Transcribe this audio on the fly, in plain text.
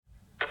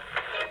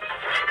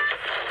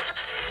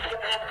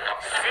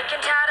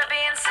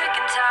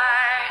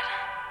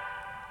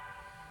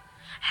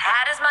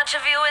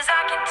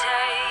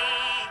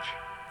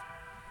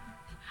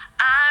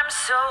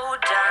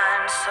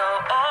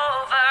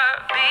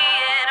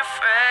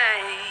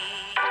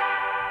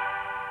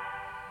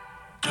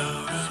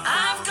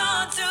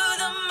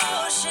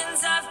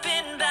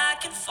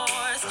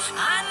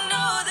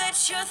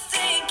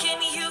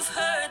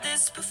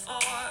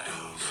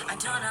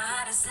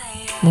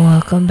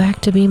Welcome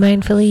back to Be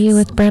Mindfully You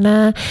with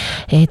Brenna.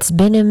 It's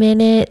been a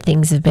minute.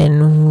 Things have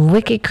been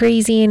wicked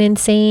crazy and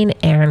insane,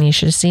 and you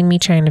should have seen me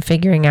trying to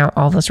figuring out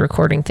all this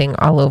recording thing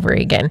all over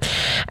again.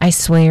 I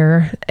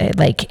swear,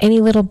 like any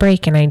little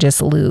break and I just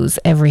lose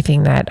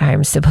everything that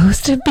I'm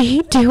supposed to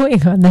be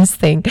doing on this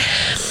thing.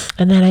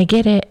 And then I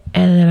get it,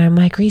 and then I'm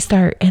like,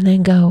 restart, and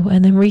then go,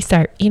 and then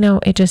restart. You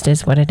know, it just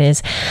is what it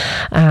is.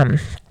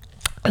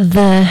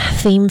 The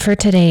theme for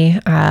today,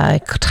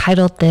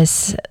 titled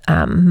this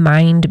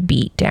Mind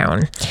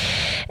Beatdown,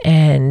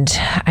 and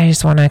I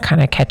just want to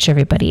kind of catch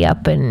everybody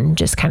up and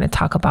just kind of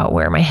talk about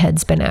where my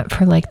head's been at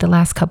for like the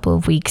last couple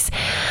of weeks.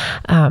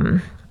 2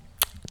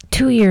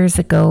 years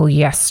ago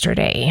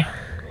yesterday,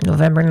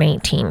 November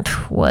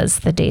 19th, was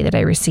the day that I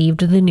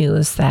received the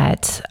news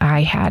that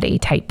I had a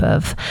type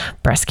of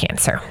breast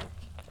cancer.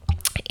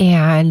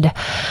 And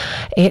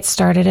it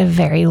started a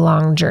very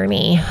long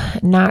journey.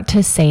 Not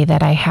to say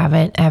that I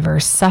haven't ever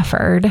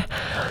suffered,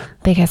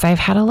 because I've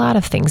had a lot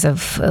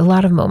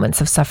of moments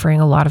of suffering,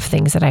 a lot of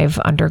things that I've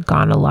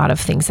undergone, a lot of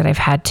things that I've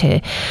had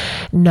to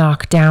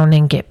knock down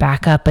and get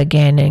back up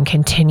again and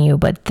continue.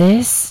 But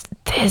this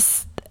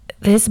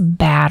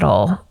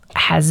battle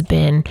has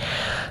been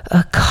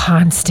a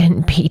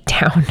constant beat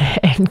down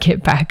and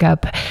get back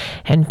up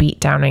and beat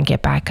down and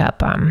get back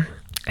up.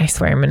 I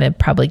swear I'm going to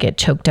probably get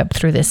choked up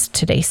through this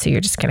today, so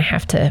you're just going to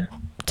have to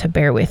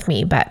bear with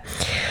me. But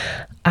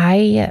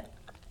I'm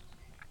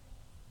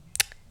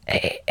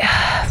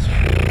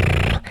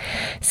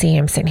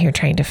sitting here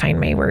trying to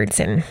find my words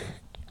and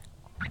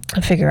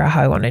figure out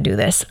how I want to do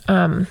this.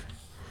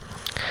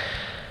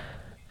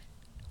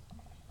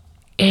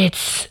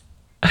 It's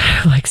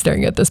like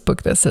staring at this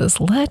book that says,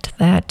 let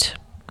that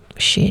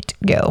shit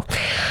go.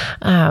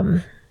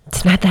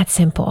 It's not that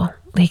simple.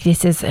 Like,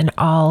 this is an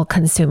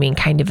all-consuming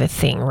kind of a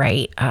thing,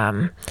 right?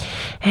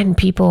 And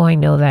people I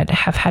know that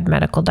have had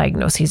medical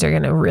diagnoses are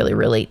going to really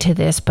relate to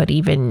this, but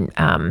even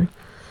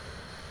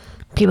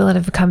people that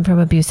have come from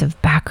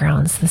abusive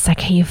backgrounds, the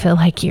second you feel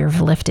like you're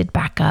lifted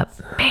back up,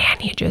 man,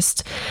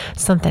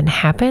 something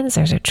happens,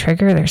 there's a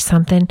trigger, there's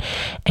something,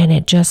 and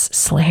it just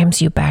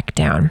slams you back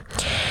down.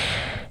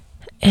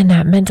 And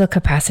that mental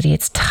capacity,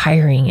 it's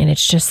tiring, and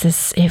it's just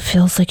this, it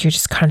feels like you're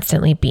just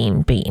constantly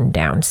being beaten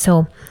down.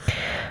 So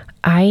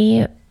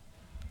I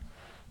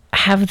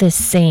have this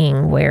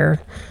saying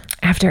where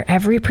after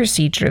every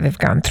procedure they've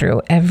gone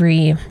through,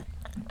 every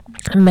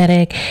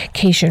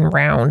medication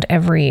round,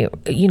 every,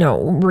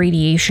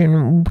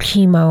 radiation,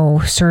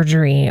 chemo,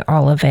 surgery,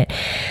 all of it,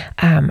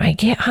 I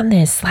get on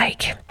this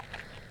like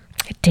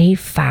day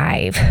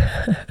 5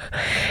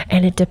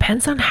 and it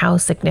depends on how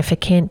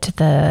significant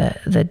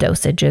the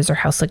dosage is or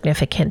how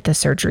significant the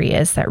surgery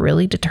is. That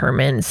really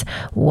determines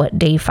what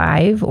day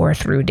 5 or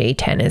through day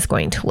 10 is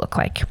going to look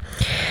like.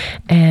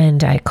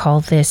 And I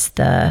call this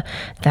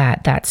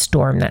that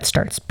storm that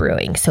starts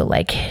brewing. So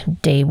like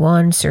day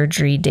 1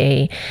 surgery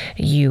day,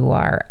 you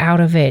are out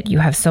of it, you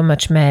have so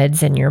much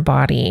meds in your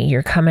body,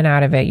 you're coming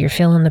out of it, you're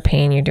feeling the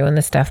pain, you're doing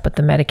the stuff, but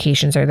the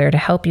medications are there to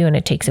help you and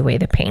it takes away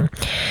the pain.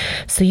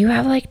 So you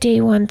have like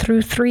day 1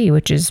 through 3,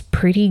 which is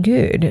pretty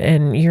good,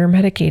 and you're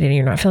medicated and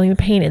you're not feeling the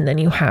pain. And then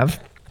you have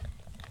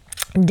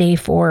day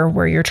 4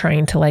 where you're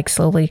trying to like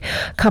slowly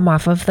come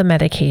off of the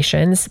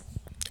medications.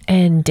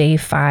 And day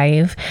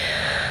 5,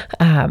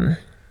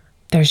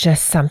 there's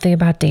just something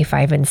about day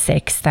 5 and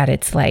 6 that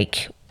it's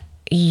like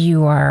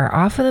you are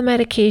off of the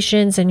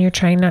medications and you're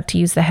trying not to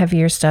use the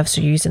heavier stuff.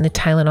 So you're using the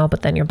Tylenol,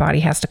 but then your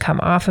body has to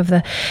come off of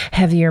the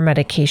heavier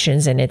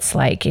medications. And it's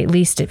like, at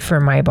least for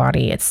my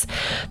body, it's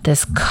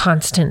this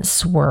constant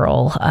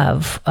swirl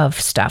of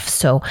stuff.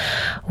 So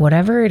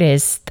whatever it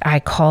is,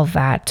 I call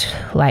that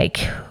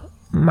like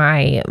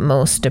my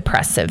most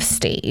depressive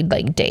state,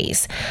 like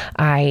days.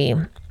 I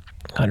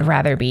would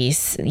rather be,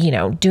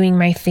 doing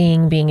my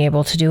thing, being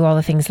able to do all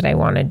the things that I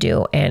want to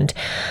do. And,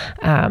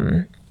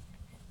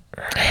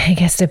 I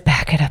guess to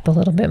back it up a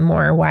little bit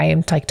more, why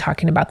I'm like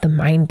talking about the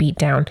mind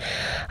beatdown.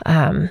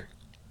 I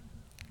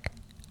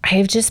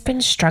have just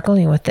been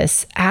struggling with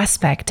this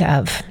aspect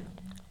of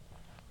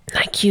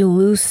like you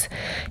lose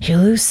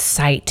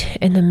sight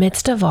in the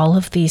midst of all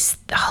of these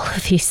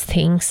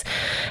things.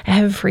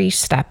 Every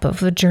step of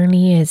the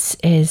journey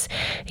is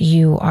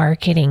you are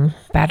getting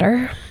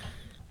better,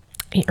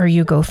 or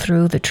you go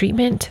through the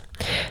treatment,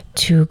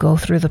 to go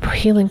through the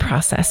healing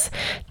process,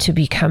 to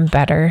become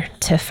better,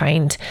 to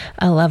find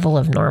a level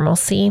of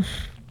normalcy.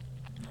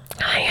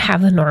 I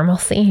have the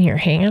normalcy in your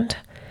hand.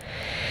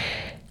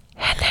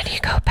 And then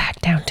you go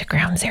back down to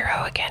ground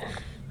zero again.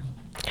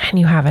 And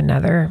you have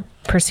another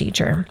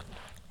procedure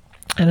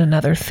and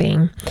another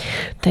thing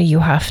that you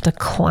have to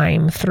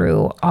climb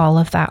through all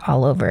of that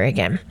all over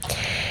again.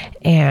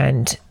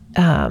 And,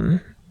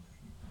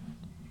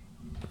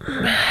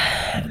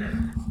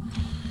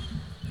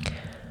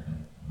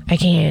 I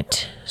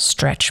can't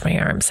stretch my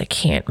arms. I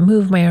can't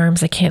move my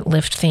arms. I can't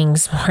lift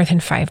things more than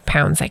 5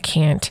 pounds. I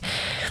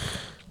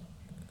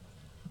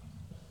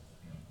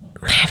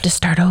have to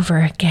start over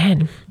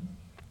again.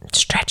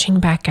 stretching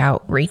back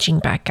out, reaching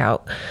back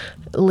out,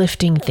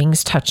 lifting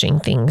things, touching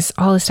things,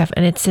 all this stuff.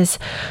 And it's this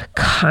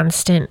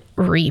constant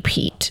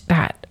repeat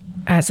that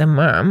as a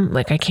mom,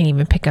 like I can't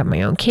even pick up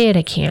my own kid.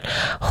 I can't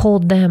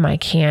hold them. I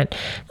can't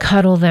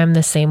cuddle them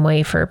the same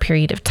way for a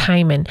period of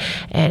time.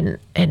 And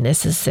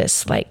this is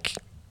this, like,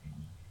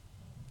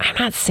 I'm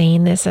not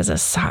saying this as a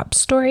sob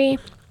story.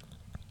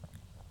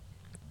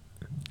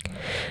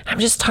 I'm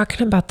just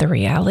talking about the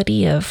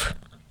reality of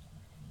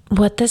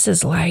what this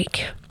is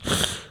like.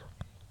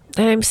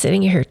 And I'm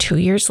sitting here 2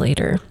 years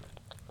later,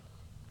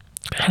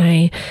 and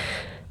I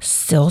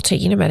still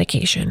taking a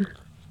medication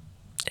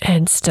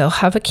and still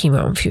have a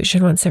chemo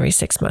infusion once every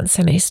 6 months.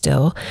 And I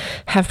still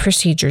have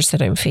procedures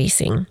that I'm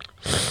facing,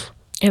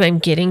 and I'm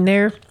getting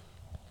there,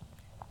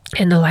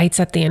 and the light's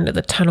at the end of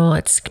the tunnel.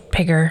 It's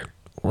bigger,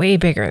 way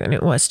bigger than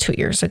it was 2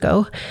 years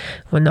ago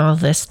when all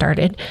this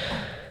started.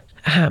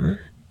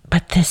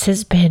 But this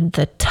has been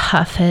the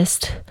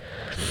toughest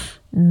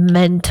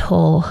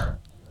mental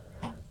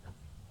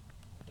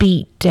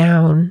beat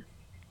down,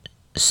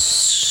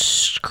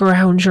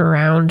 scrounge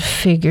around,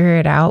 figure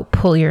it out,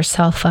 pull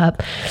yourself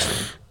up,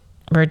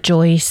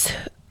 rejoice,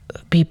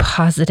 be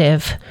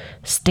positive,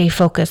 stay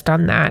focused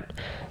on that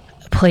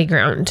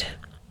playground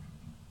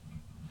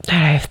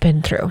that I've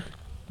been through.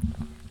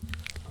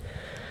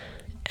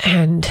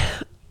 And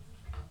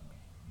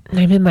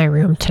I'm in my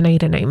room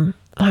tonight, and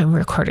I'm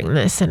recording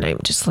this, and I'm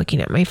just looking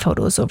at my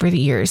photos over the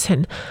years,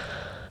 and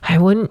I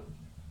wouldn't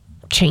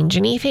change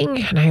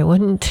anything, and I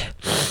wouldn't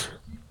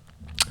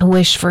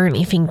wish for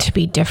anything to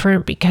be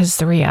different, because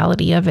the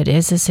reality of it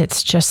is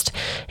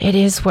it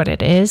is what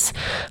it is.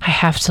 I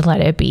have to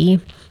let it be.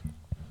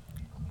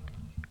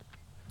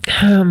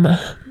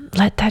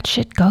 Let that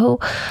shit go.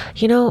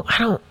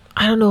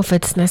 I don't know if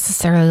it's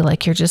necessarily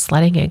like you're just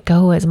letting it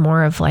go, as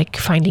more of like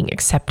finding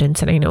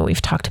acceptance. And I know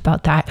we've talked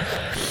about that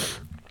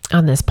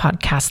on this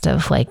podcast,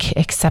 of like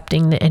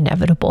accepting the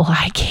inevitable.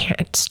 I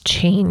can't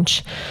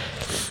change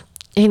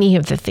any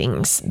of the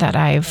things that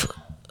I've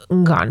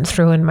gone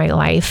through in my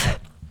life,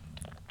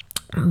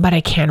 but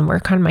I can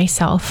work on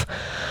myself.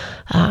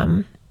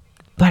 But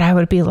I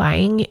would be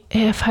lying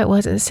if I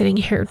wasn't sitting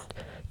here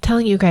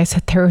telling you guys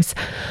that there was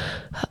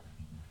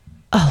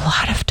a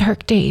lot of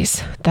dark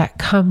days that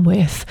come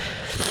with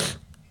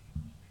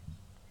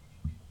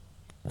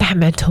that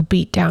mental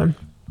beatdown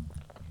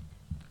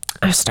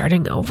of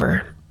starting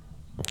over.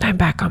 I'm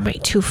back on my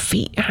 2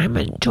 feet, and I'm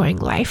enjoying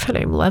life, and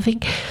I'm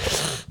loving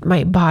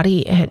my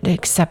body and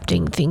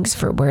accepting things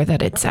for where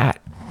that it's at.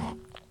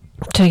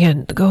 To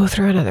again go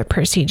through another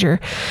procedure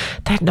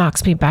that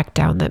knocks me back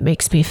down, that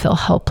makes me feel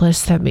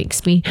helpless, that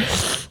makes me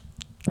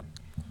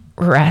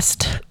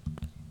rest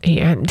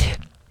and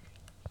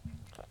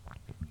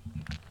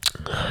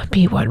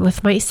be one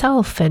with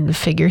myself and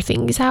figure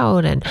things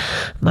out, and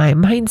my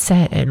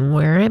mindset, and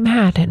where I'm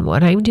at, and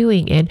what I'm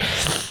doing. And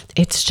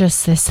it's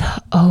just this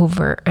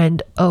over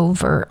and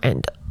over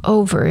and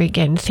over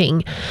again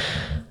thing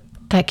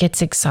that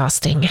gets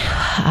exhausting.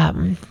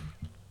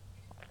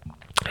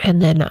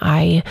 And then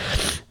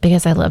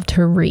because I love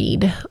to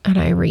read, and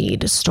I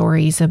read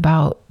stories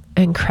about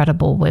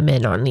incredible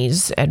women on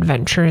these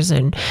adventures,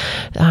 and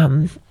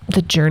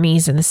the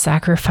journeys, and the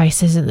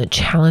sacrifices, and the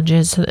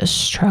challenges, and the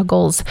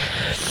struggles,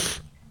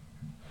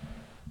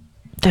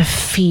 the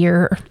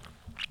fear,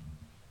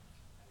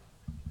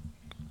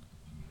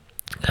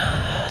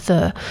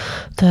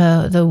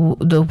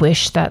 the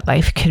wish that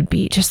life could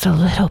be just a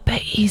little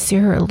bit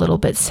easier, a little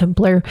bit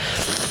simpler.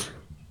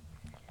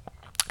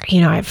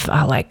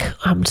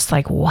 I'm just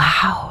like,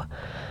 wow,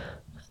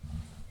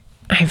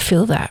 I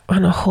feel that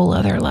on a whole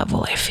other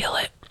level. I feel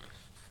it.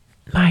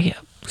 I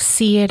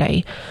see it.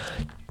 I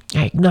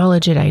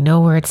acknowledge it. I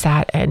know where it's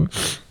at. And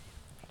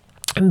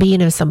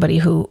being as somebody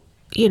who,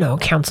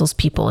 counsels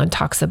people and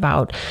talks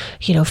about,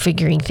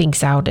 figuring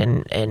things out,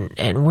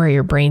 and where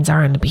your brains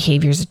are, and the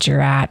behaviors that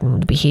you're at,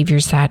 and the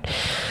behaviors that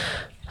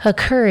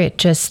occur,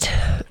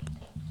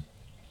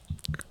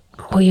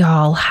 we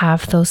all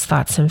have those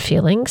thoughts and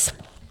feelings.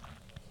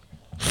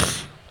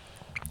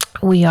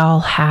 We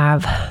all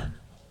have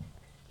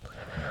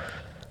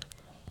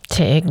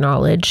to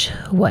acknowledge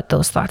what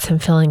those thoughts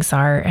and feelings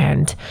are,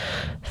 and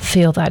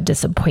feel that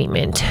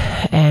disappointment,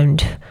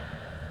 and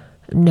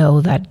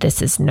know that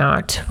this is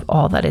not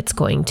all that it's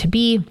going to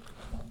be.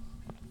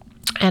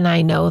 And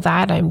I know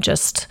that I'm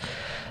just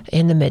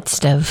in the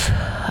midst of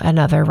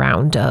another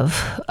round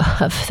of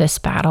this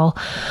battle.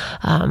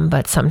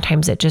 But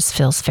sometimes it just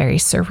feels very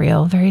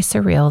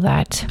surreal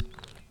that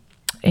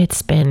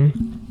it's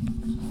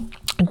been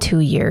 2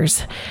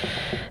 years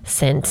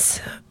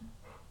since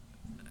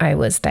I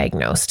was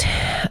diagnosed.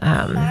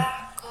 I'm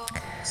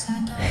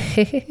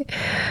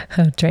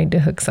trying to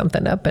hook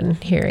something up, and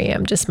here I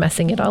am just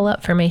messing it all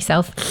up for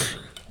myself.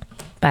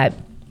 But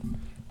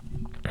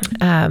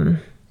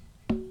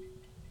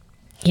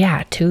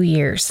yeah, 2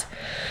 years.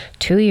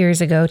 2 years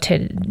ago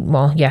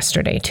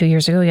yesterday, 2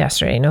 years ago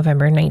yesterday,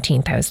 November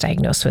 19th, I was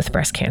diagnosed with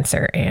breast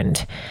cancer,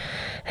 and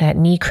that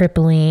knee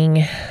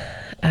crippling,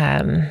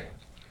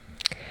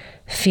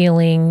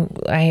 feeling,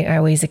 I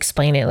always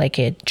explain it like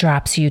it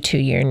drops you to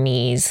your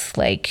knees,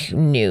 like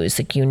news,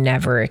 like you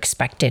never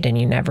expected, and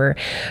you never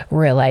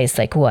realized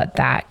like what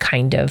that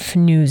kind of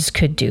news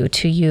could do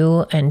to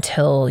you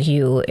until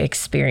you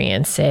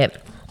experience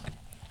it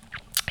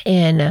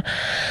in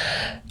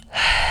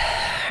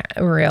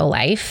real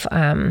life,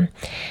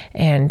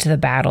 and the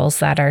battles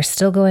that are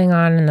still going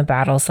on and the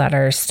battles that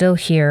are still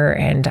here.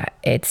 And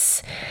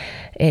it's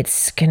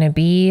going to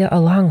be a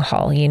long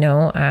haul, you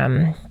know.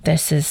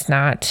 This is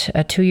not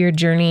a 2-year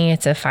journey.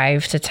 It's a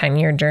 5 to 10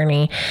 year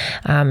journey.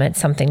 It's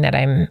something that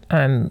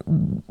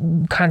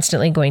I'm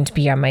constantly going to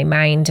be on my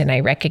mind, and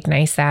I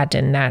recognize that.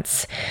 And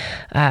that's,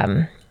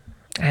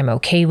 I'm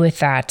okay with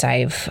that.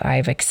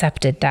 I've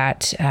accepted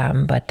that.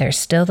 But there's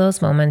still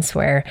those moments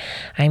where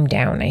I'm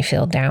down. I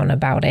feel down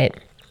about it.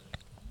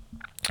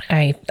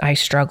 I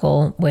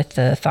struggle with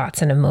the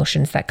thoughts and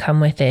emotions that come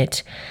with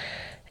it.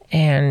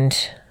 And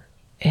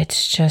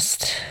it's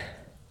just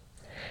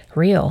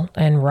real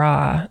and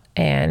raw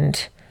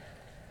and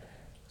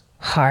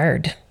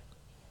hard.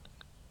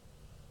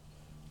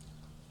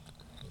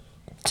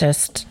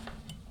 Just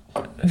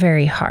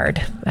very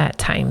hard at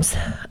times.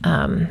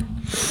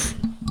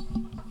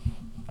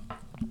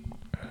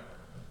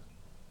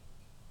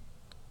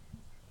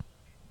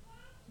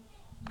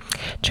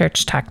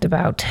 Church talked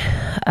about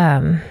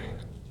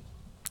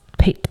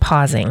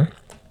pausing.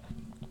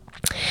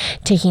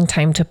 Taking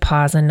time to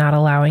pause and not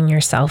allowing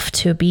yourself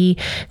to be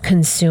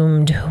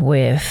consumed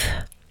with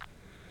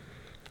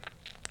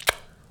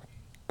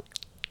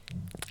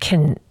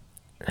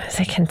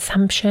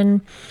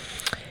consumption,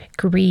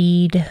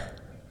 greed,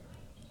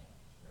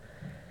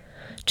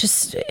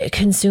 just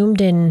consumed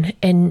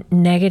in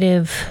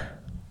negative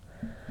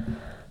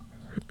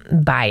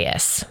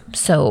bias.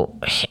 So,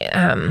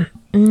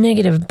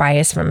 negative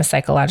bias from a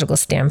psychological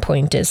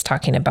standpoint is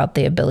talking about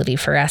the ability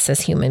for us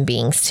as human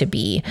beings to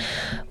be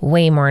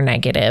way more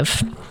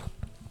negative.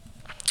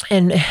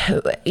 And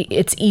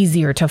it's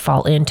easier to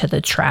fall into the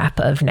trap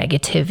of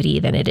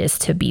negativity than it is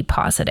to be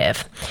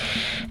positive.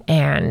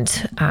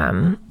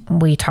 And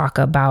we talk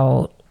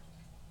about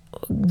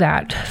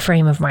that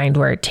frame of mind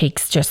where it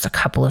takes just a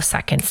couple of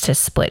seconds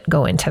to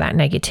go into that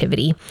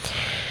negativity.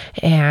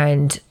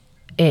 And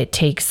it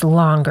takes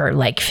longer,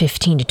 like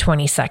 15 to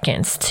 20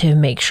 seconds to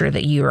make sure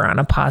that you are on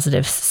a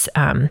positive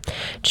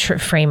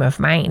frame of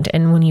mind.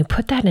 And when you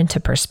put that into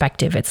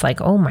perspective, it's like,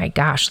 oh my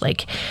gosh,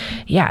 like,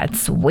 yeah,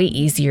 it's way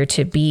easier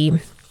to be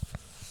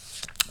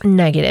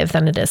negative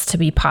than it is to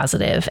be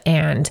positive.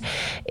 And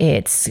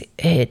it's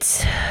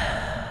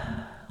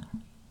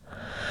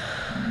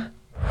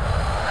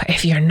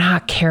if you're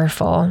not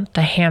careful,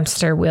 the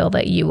hamster wheel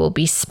that you will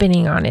be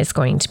spinning on is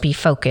going to be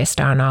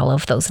focused on all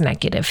of those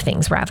negative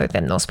things rather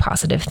than those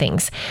positive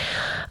things.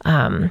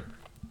 And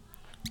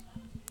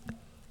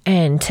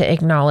to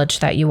acknowledge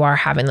that you are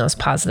having those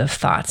positive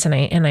thoughts. And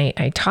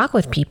I talk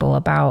with people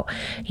about,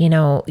 you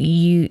know,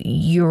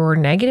 your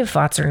negative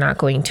thoughts are not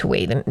going to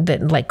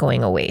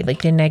going away.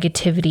 Like the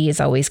negativity is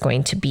always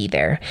going to be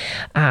there.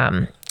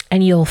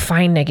 And you'll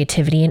find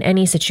negativity in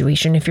any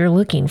situation if you're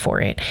looking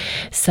for it.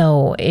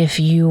 So if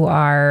you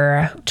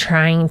are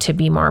trying to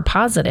be more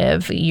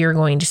positive, you're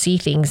going to see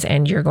things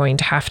and you're going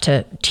to have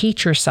to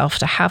teach yourself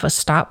to have a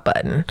stop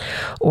button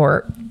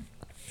or,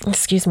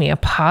 a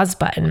pause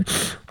button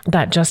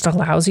that just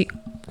allows you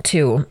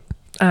to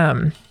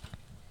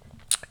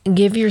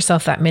give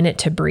yourself that minute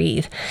to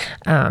breathe.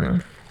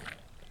 I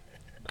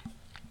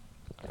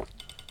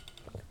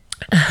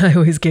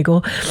always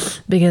giggle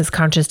because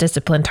conscious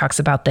discipline talks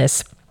about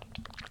this.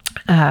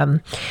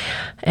 And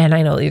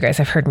I know you guys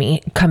have heard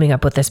me coming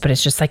up with this, but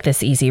it's just like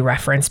this easy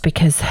reference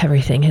because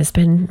everything has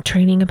been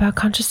training about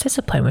conscious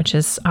discipline, which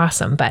is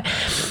awesome. But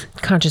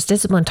conscious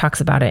discipline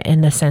talks about it in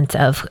the sense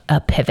of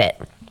a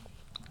pivot.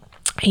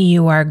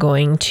 You are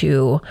going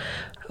to,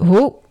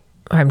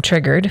 I'm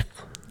triggered,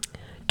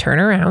 turn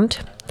around,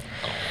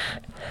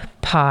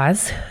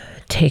 pause,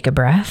 take a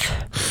breath,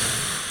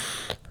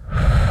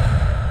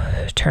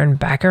 turn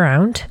back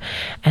around,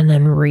 and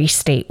then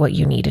restate what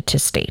you needed to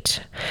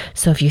state.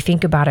 So if you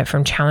think about it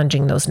from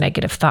challenging those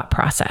negative thought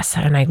process,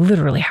 and I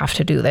literally have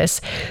to do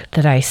this,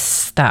 that I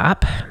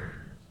stop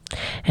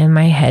and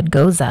my head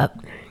goes up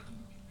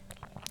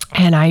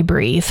and I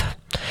breathe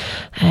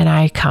and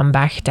I come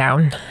back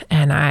down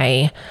and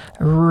I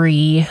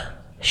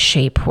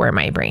reshape where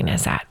my brain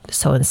is at.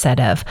 So instead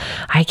of,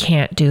 I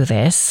can't do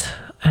this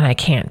and I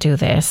can't do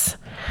this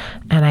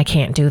and I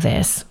can't do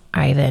this,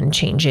 I then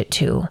change it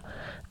to,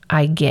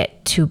 I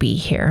get to be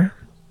here.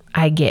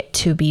 I get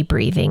to be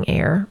breathing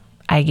air.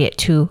 I get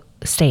to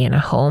stay in a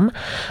home.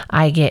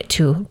 I get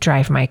to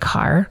drive my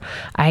car.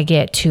 I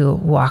get to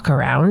walk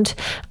around.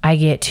 I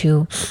get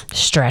to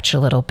stretch a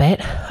little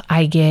bit.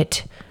 I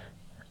get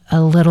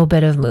a little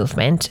bit of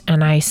movement,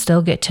 and I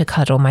still get to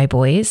cuddle my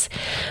boys.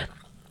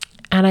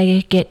 And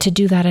I get to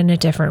do that in a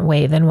different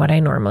way than what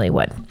I normally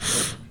would.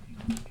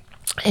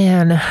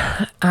 And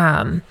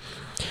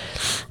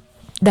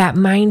that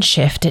mind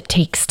shift, it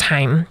takes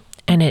time.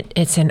 and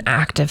it's an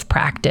active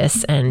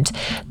practice. And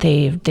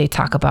they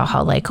talk about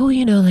how like, oh,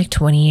 you know, like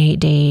 28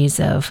 days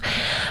of,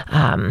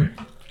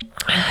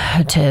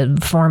 to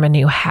form a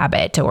new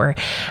habit, or,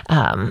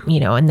 you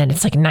know, and then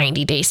it's like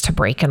 90 days to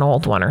break an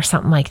old one or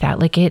something like that.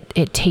 Like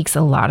it takes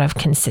a lot of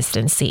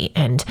consistency,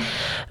 and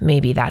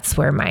maybe that's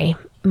where my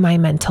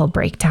mental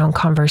breakdown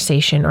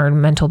conversation or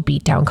mental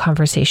beatdown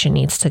conversation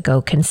needs to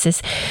go.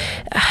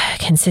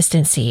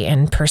 Consistency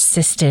and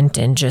persistent,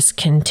 and just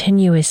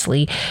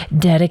continuously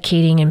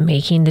dedicating and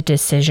making the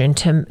decision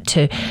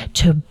to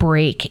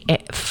break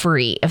it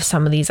free of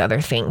some of these other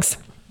things.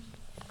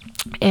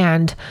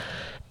 And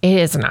it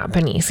has not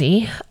been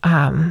easy.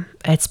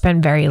 It's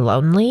been very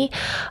lonely.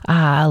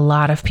 A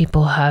lot of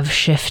people have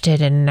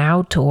shifted in and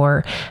out,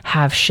 or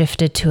have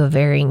shifted to a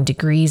varying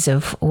degrees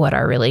of what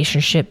our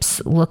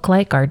relationships look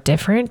like are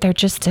different. They're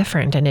just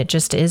different, and it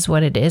just is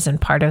what it is.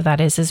 And part of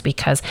that is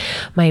because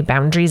my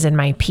boundaries and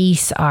my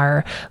peace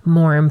are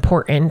more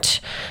important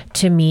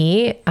to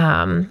me.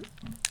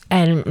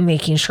 And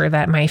making sure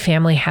that my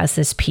family has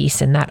this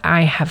peace, and that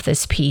I have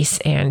this peace,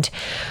 and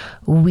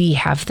we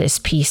have this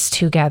peace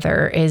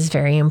together is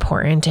very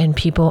important. And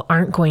people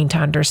aren't going to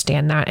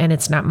understand that. And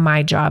it's not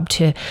my job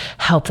to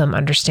help them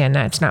understand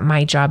that. It's not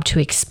my job to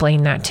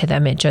explain that to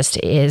them. It just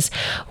is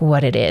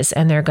what it is.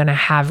 And they're going to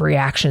have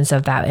reactions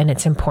of that. And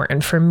it's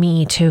important for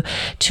me to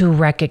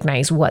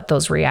recognize what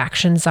those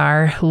reactions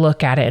are,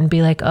 look at it and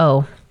be like,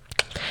 oh,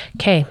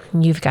 okay,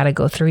 you've got to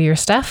go through your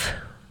stuff.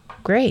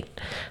 Great.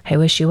 I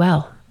wish you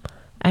well.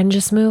 And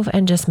just move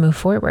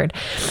forward.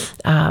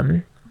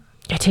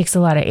 It takes a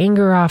lot of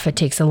anger off. It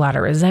takes a lot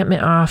of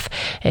resentment off.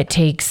 It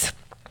takes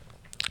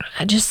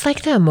just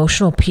like the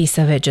emotional piece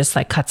of it just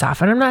like cuts off.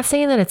 And I'm not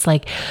saying that it's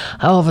like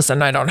all of a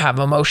sudden I don't have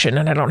emotion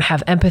and I don't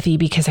have empathy,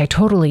 because I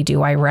totally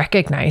do. I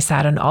recognize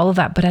that and all of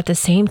that. But at the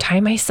same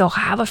time, I still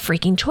have a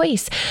freaking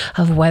choice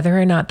of whether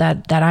or not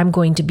that I'm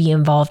going to be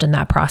involved in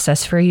that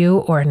process for you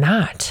or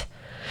not.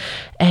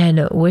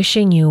 And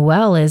wishing you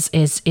well is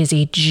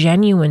a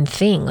genuine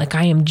thing. Like,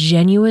 I am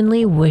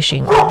genuinely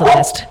wishing all the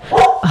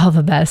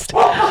best.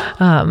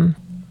 All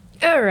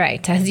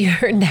right. As you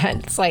heard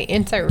that slight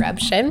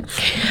interruption,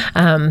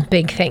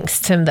 big thanks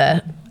to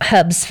the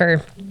hubs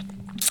for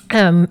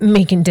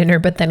making dinner.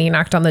 But then he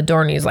knocked on the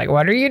door and he's like,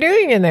 "What are you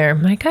doing in there?"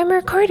 I'm like, "I'm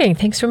recording.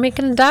 Thanks for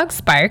making the dogs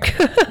bark."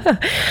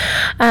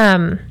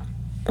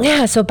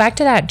 Yeah. So back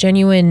to that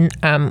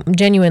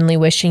genuinely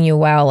wishing you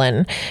well,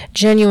 and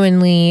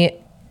genuinely,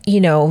 you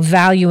know,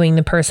 valuing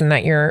the person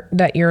that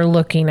you're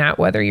looking at,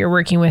 whether you're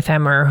working with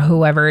them or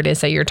whoever it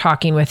is that you're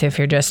talking with, if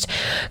you're just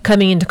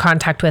coming into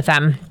contact with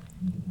them.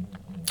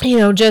 You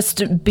know,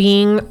 just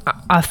being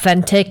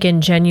authentic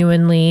and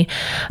genuinely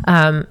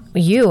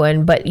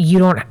you, but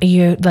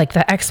you like,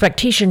 the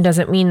expectation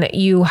doesn't mean that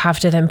you have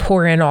to then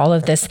pour in all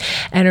of this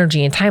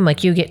energy and time.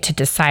 Like, you get to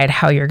decide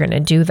how you're going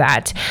to do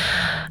that.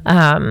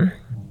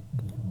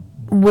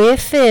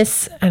 With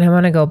this, and I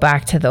want to go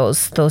back to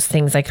those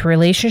things, like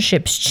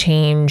relationships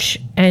change,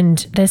 and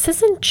this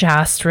isn't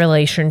just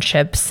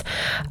relationships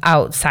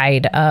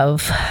outside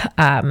of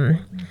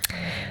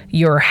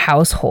your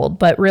household,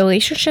 but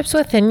relationships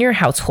within your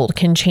household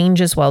can change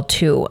as well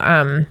too.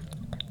 I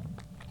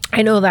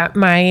know that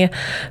my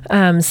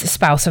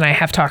spouse and I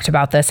have talked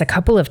about this a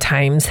couple of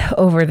times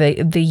over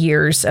the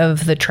years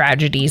of the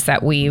tragedies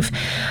that we've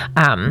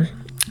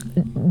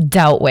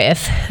dealt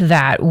with,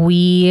 that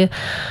we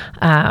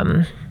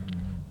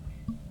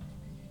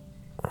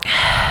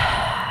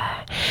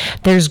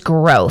there's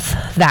growth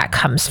that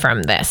comes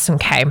from this.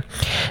 Okay.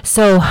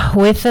 So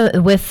with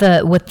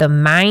the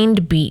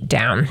mind beat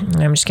down,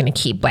 I'm just going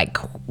to keep like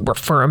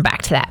referring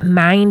back to that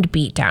mind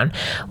beat down.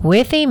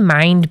 With a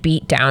mind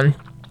beat down,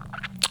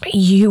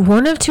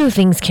 one of two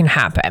things can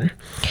happen.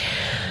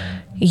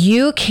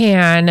 You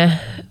can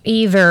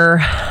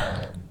either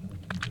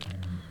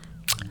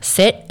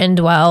sit and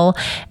dwell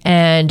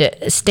and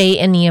stay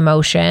in the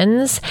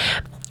emotions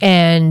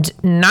and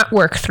not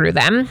work through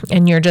them,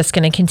 and you're just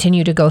going to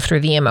continue to go through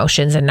the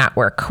emotions and not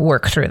work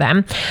through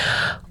them.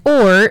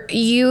 Or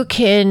you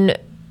can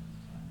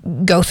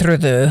go through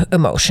the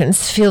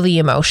emotions, feel the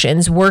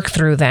emotions, work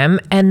through them,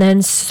 and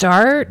then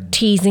start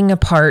teasing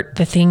apart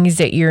the things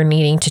that you're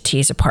needing to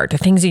tease apart, the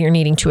things that you're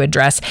needing to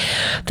address,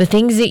 the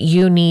things that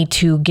you need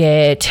to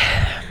get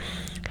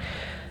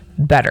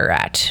better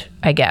at,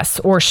 I guess,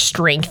 or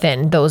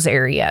strengthen those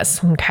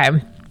areas. Okay.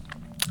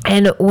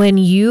 And when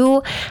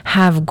you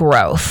have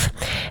growth,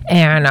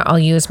 and I'll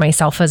use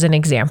myself as an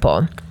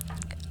example,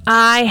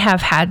 I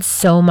have had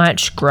so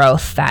much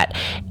growth that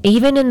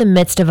even in the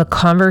midst of a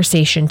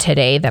conversation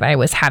today that I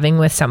was having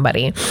with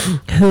somebody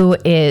who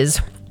is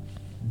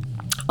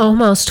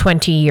almost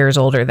 20 years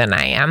older than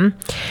I am,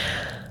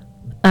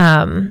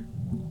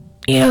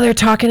 you know, they're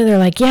talking and they're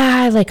like,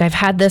 yeah, like I've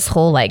had this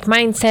whole like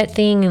mindset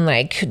thing and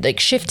like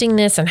shifting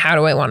this, and how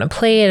do I want to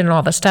play it and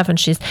all this stuff. And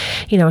she's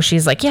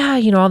like, yeah,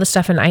 you know, all this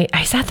stuff. And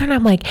I sat there and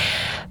I'm like,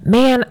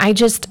 man,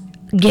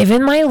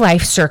 given my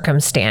life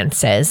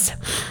circumstances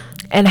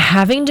and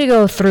having to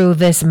go through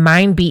this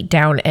mind beat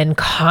down and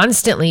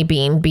constantly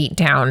being beat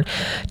down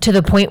to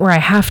the point where I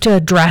have to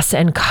address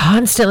and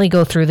constantly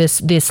go through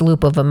this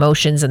loop of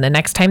emotions. And the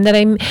next time that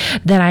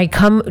I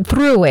come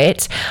through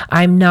it,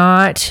 I'm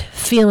not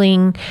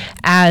feeling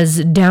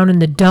as down in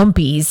the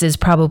dumpies as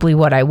probably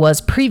what I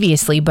was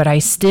previously, but I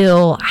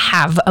still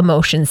have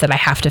emotions that I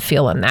have to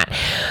feel in that.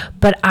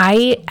 But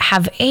I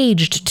have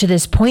aged to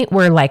this point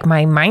where like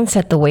my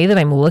mindset, the way that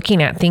I'm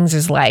looking at things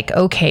is like,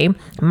 okay,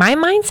 my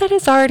mindset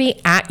is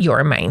already at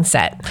your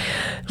mindset.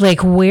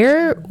 Like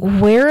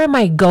where am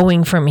I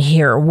going from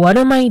here? What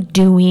am I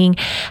doing?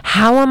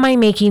 How am I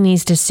making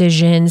these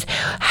decisions?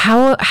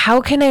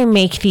 How can I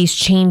make these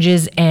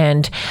changes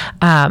and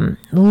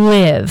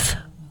live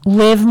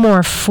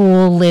more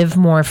full, live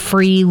more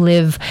free,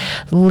 live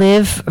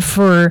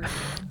for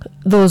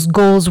those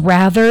goals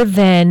rather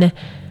than,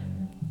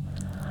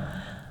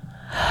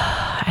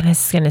 and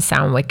it's going to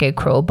sound like a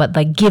crow, but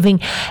like giving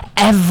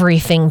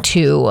everything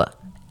to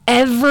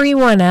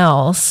everyone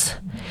else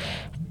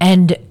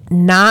and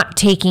not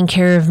taking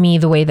care of me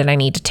the way that I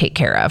need to take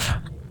care of.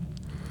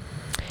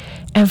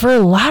 And for a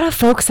lot of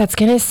folks, that's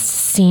going to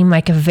seem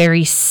like a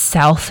very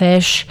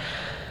selfish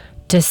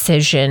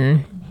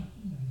decision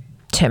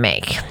to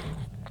make.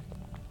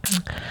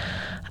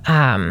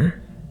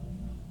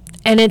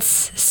 And it's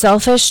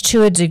selfish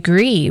to a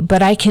degree,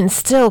 but I can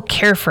still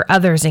care for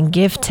others and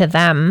give to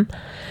them.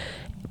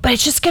 But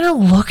it's just going to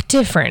look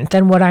different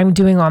than what I'm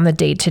doing on the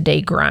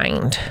day-to-day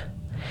grind.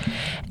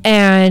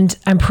 And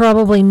I'm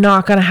probably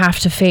not going to have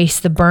to face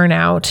the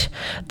burnout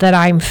that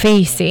I'm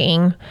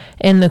facing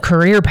in the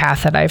career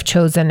path that I've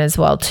chosen as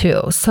well,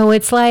 too. So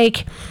it's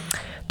like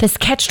this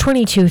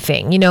catch-22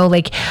 thing, you know,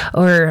 like,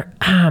 or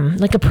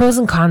like a pros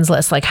and cons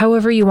list, like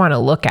however you want to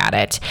look at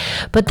it.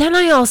 But then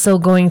I also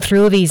going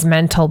through these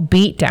mental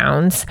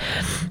beatdowns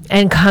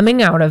and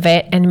coming out of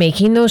it and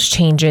making those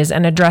changes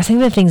and addressing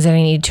the things that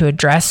I need to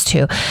address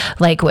to,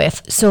 like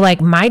so like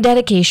my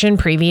dedication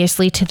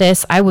previously to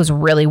this, I was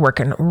really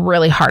working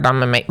really hard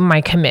on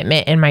my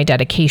commitment and my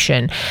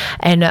dedication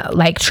and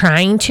like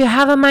trying to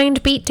have a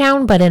mind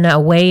beatdown, but in a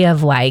way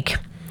of like,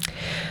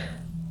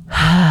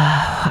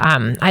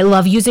 I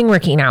love using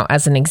working out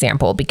as an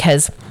example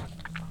because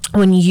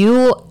when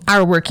you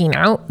are working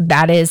out,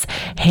 that is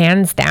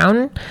hands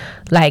down,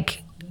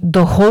 like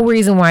the whole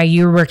reason why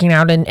you're working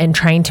out and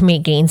trying to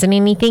make gains in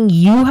anything,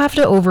 you have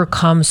to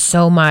overcome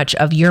so much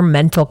of your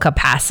mental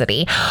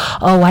capacity.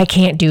 Oh, I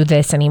can't do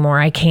this anymore.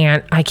 I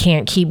can't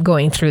keep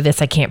going through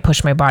this. I can't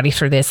push my body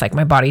through this. Like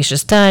my body's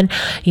just done,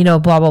 you know,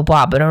 blah, blah,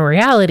 blah. But in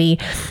reality,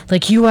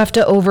 like you have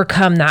to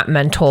overcome that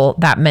mental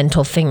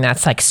thing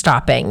that's like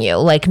stopping you.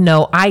 Like,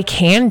 no, I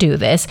can do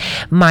this.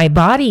 My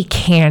body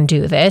can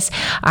do this.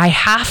 I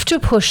have to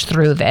push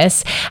through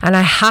this and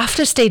I have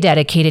to stay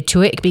dedicated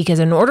to it because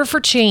in order for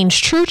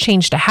true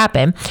change to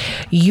happen,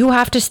 you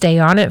have to stay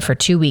on it for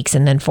 2 weeks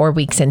and then 4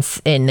 weeks and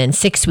then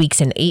 6 weeks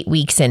and 8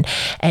 weeks and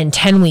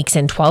 10 weeks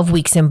and 12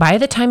 weeks. And by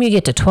the time you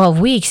get to 12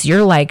 weeks,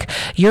 you're like,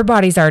 your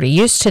body's already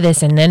used to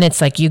this. And then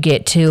it's like you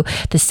get to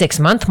the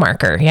 6-month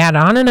marker. You add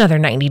on another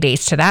 90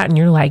 days to that. And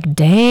you're like,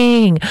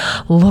 dang,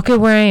 look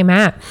at where I'm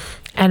at.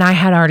 And I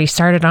had already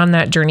started on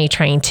that journey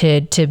trying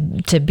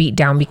to beat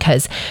down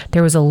because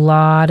there was a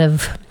lot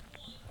of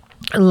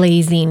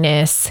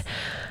laziness,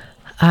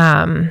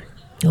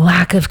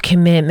 lack of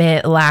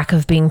commitment, lack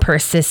of being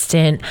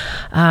persistent,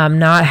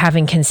 not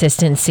having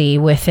consistency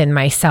within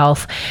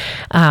myself,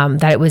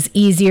 that it was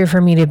easier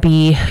for me to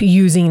be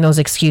using those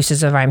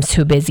excuses of I'm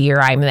too busy or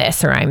I'm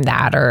this or I'm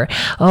that or,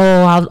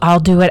 oh, I'll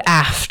do it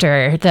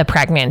after the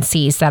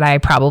pregnancies that I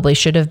probably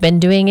should have been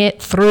doing it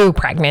through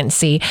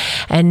pregnancy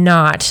and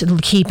not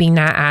keeping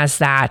that as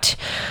that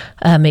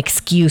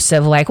excuse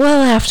of like,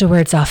 well,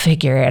 afterwards I'll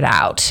figure it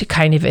out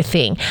kind of a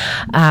thing.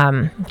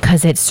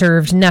 Cause it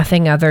served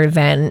nothing other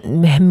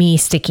than me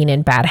sticking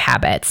in bad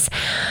habits.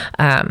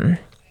 But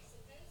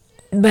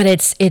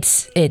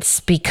it's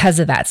because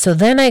of that. So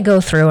then I go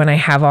through and I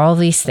have all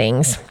these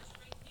things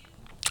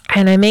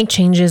and I make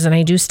changes and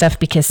I do stuff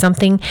because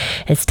something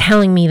is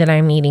telling me that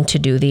I'm needing to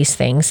do these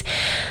things.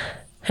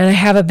 And I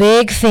have a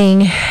big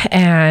thing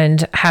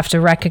and have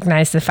to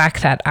recognize the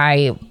fact that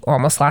I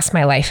almost lost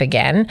my life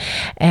again.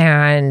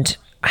 And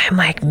I'm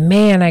like,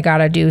 man, I got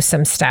to do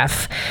some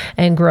stuff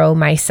and grow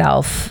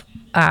myself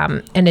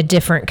in a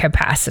different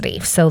capacity.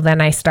 So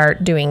then I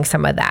start doing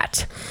some of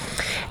that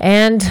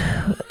and,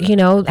 you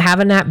know,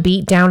 having that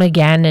beat down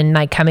again and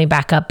like coming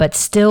back up, but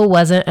still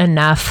wasn't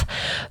enough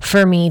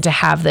for me to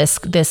have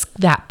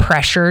that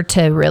pressure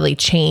to really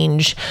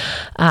change,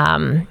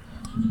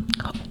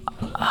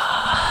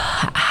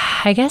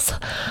 I guess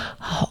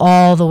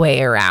all the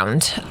way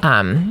around.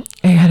 I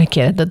got a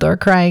kid at the door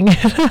crying.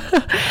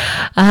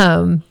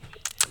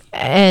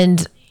 And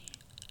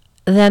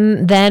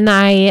then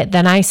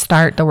I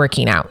start the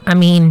working out. I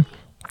mean,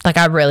 like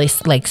I really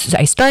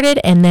I started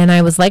and then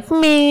I was like,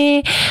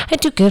 meh, I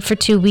do good for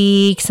 2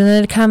 weeks and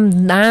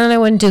then I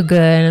wouldn't do good.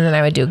 And then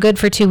I would do good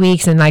for 2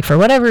 weeks. And like, for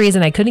whatever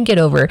reason, I couldn't get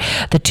over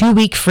the 2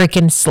 week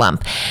freaking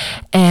slump.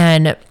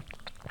 And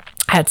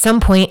at some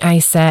point I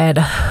said,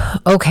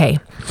 okay,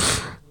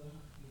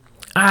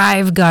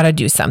 I've got to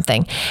do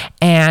something.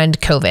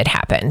 And COVID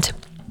happened.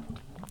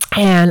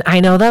 And I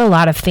know that a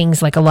lot of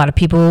things, like a lot of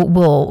people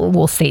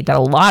will state that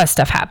a lot of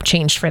stuff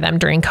changed for them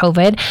during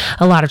COVID,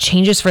 a lot of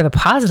changes for the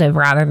positive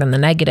rather than the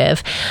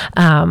negative.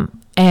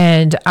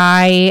 And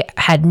I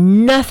had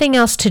nothing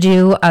else to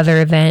do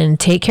other than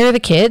take care of the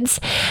kids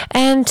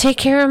and take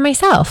care of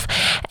myself.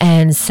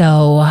 And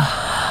so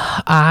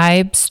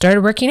I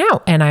started working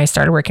out, and I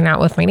started working out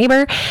with my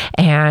neighbor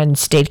and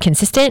stayed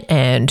consistent,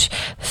 and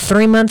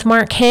 3-month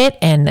mark hit,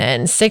 and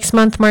then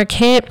 6-month mark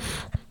hit,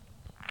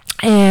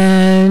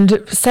 and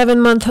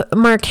 7-month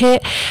mark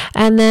hit,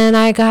 and then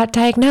I got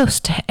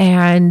diagnosed,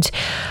 and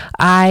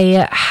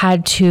I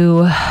had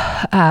to,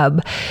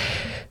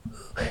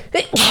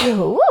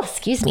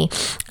 excuse me.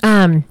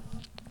 I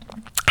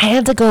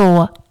had to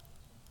go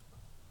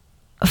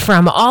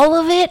from all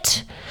of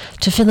it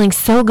to feeling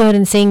so good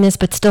and saying this,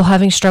 but still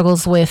having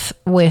struggles with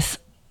weight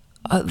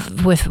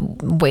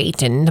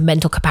and the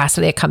mental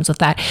capacity that comes with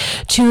that,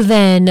 to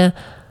then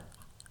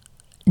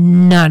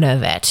none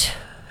of it.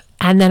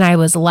 And then I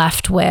was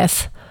left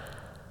with,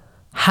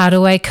 how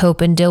do I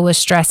cope and deal with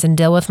stress and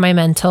deal with my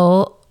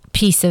mental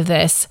piece of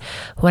this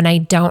when I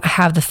don't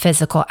have the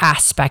physical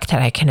aspect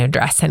that I can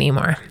address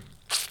anymore?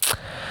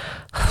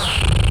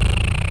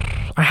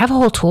 I have a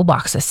whole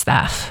toolbox of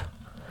stuff.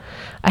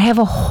 I have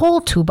a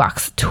whole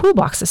toolbox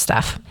of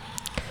stuff.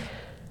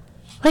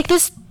 Like,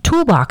 this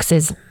toolbox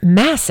is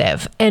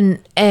massive, and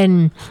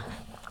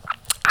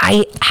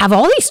I have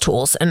all these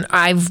tools, and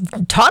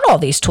I've taught all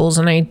these tools,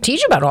 and I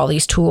teach about all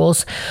these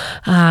tools.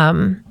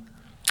 But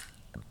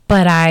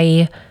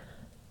I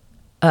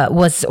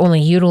was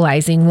only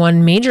utilizing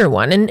one major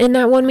one, and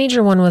that one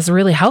major one was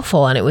really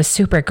helpful, and it was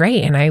super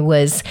great, and I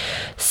was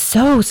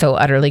so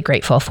utterly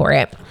grateful for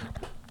it.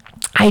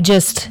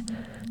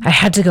 I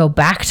had to go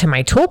back to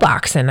my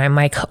toolbox, and I'm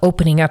like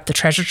opening up the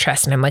treasure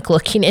chest, and I'm like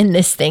looking in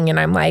this thing, and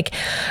I'm like,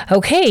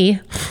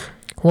 okay,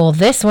 well,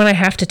 this one I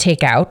have to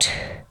take out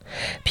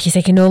because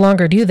I can no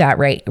longer do that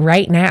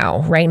right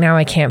now. Right now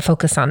I can't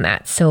focus on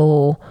that.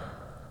 So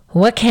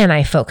what can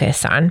I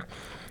focus on?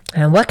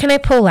 And what can I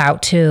pull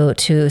out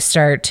to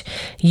start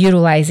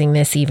utilizing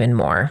this even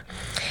more?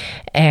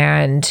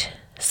 And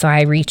so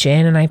I reach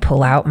in and I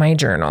pull out my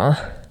journal,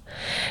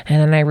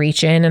 and then I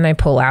reach in and I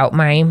pull out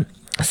my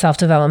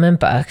self-development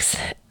books,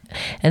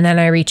 and then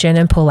I reach in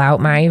and pull out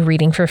my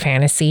reading for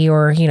fantasy,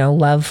 or,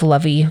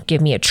 lovey,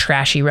 give me a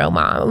trashy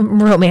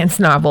romance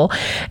novel.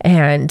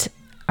 And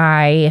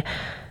I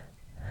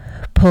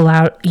pull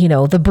out,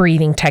 the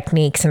breathing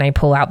techniques, and I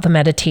pull out the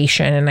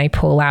meditation, and I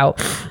pull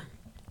out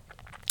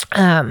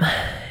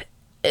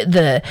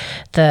the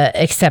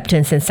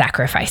acceptance and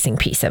sacrificing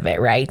piece of it,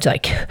 right?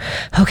 Like,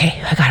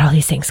 okay, I got all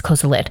these things,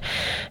 close the lid.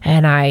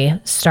 And I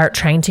start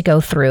trying to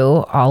go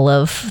through all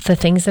of the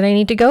things that I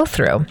need to go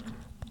through.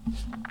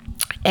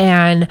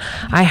 And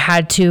I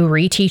had to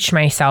reteach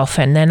myself,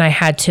 and then I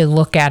had to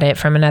look at it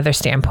from another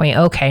standpoint.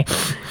 Okay,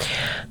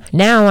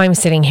 now I'm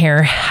sitting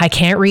here, I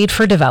can't read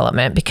for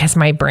development because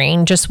my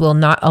brain just will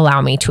not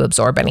allow me to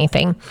absorb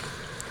anything.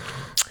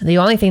 The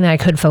only thing that I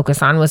could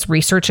focus on was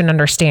research and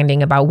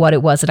understanding about what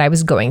it was that I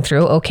was going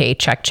through. Okay,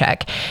 check.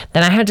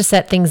 Then I had to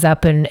set things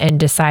up and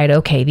decide,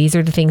 okay, these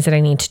are the things that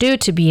I need to do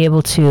to be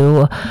able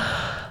to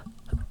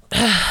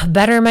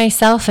better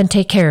myself and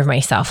take care of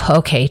myself.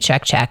 Okay,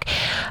 check.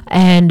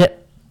 And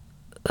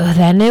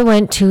then it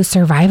went to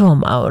survival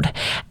mode,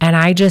 and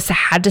I just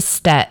had to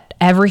set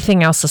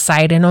everything else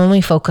aside and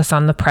only focus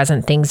on the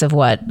present things of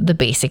what the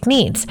basic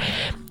needs.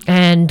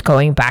 And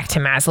going back to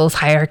Maslow's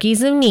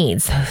hierarchies of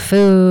needs: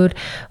 food,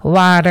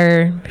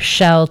 water,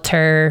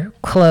 shelter,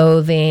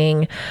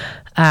 clothing,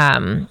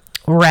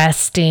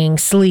 resting,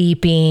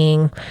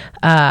 sleeping,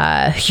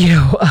 and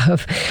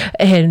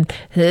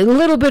a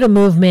little bit of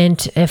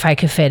movement if I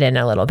could fit in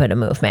a little bit of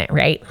movement,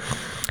 right?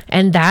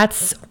 And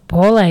that's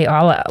all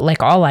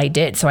I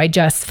did. So I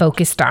just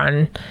focused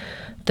on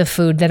the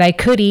food that I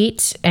could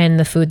eat and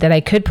the food that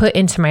I could put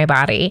into my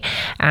body,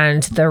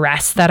 and the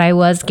rest that I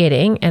was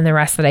getting and the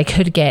rest that I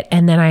could get.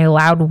 And then I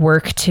allowed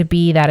work to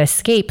be that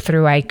escape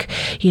through,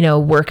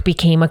 work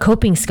became a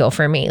coping skill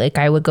for me. Like,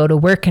 I would go to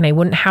work and I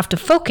wouldn't have to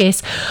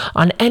focus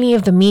on any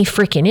of the me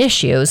freaking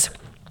issues.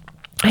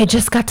 I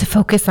just got to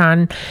focus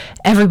on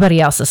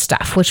everybody else's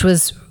stuff, which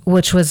was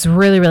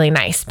really, really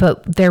nice.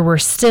 But there were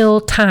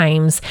still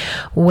times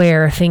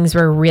where things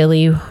were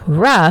really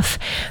rough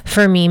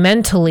for me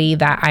mentally,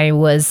 that I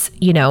was,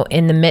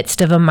 in the midst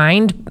of a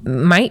mind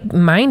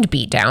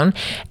beatdown,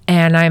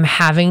 and I'm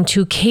having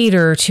to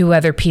cater to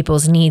other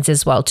people's needs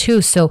as well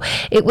too. So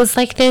it was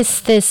like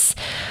this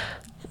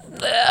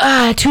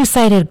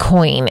two-sided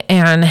coin,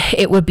 and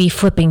it would be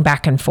flipping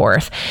back and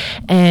forth.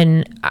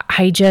 And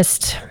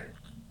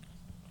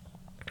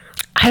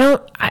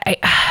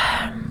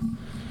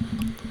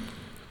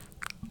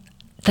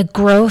the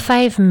growth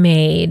I've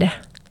made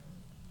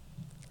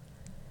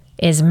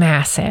is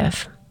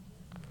massive,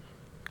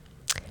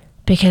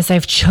 because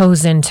I've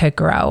chosen to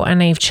grow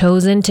and I've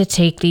chosen to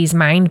take these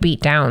mind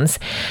beatdowns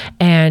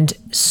and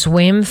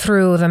swim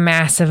through the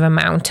massive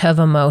amount of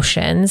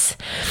emotions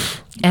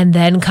and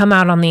then come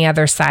out on the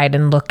other side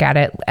and look at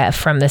it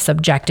from this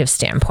objective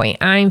standpoint.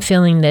 I'm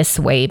feeling this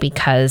way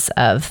because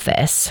of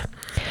this.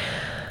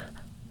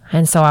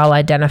 And so I'll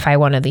identify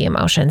one of the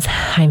emotions.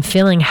 I'm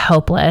feeling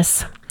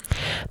helpless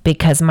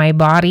because my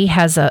body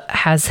has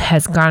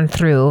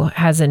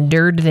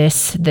endured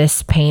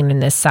this pain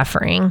and this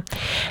suffering.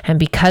 And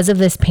because of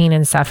this pain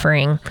and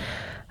suffering,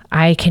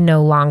 I can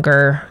no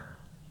longer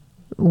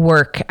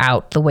work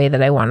out the way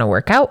that I want to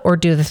work out or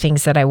do the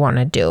things that I want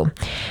to do.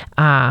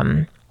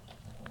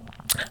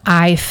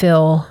 I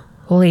feel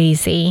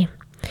lazy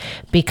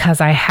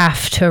because I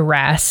have to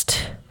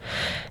rest.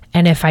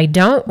 And if I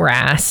don't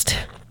rest,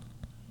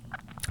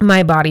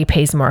 my body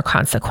pays more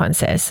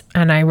consequences.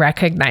 And I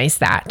recognize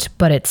that,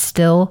 but it's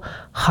still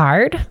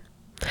hard.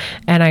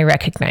 And I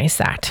recognize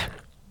that.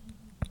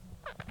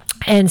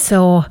 And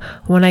so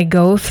when I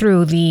go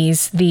through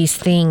these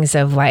things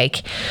of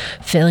like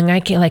feeling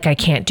like I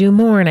can't do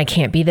more and I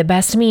can't be the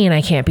best me and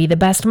I can't be the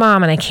best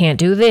mom and I can't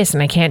do this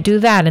and I can't do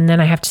that. And then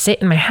I have to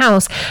sit in my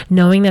house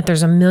knowing that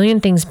there's a million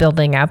things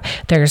building up.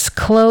 There's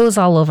clothes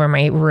all over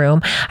my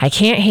room. I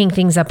can't hang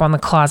things up on the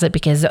closet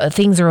because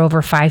things are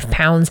over 5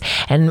 pounds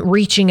and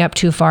reaching up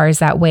too far is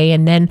that way.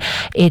 And then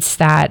it's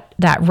that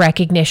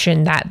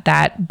recognition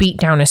that beat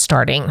down is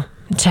starting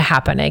to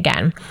happen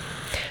again.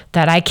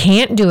 That I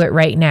can't do it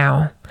right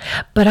now,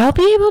 but I'll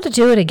be able to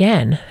do it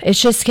again.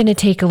 It's just going to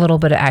take a little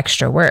bit of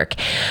extra work.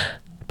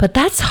 But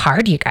that's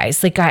hard, you guys.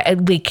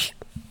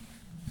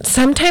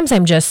 Sometimes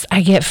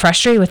I get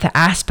frustrated with the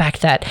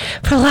aspect that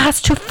for the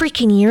last 2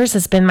 freaking years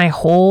has been my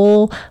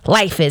whole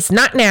life is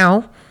not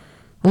now,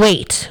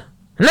 wait,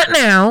 not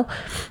now,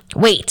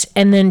 wait,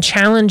 and then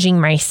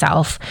challenging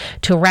myself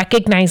to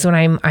recognize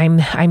when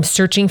I'm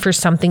searching for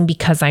something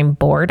because I'm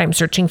bored. I'm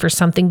searching for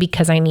something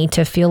because I need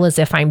to feel as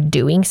if I'm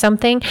doing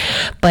something,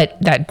 but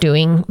that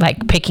doing,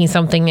 like picking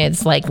something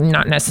is like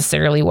not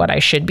necessarily what I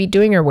should be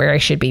doing or where I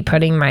should be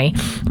putting my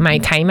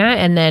time at,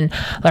 and then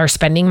or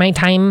spending my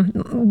time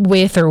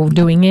with or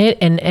doing it,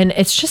 and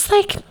it's just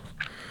like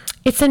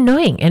it's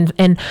annoying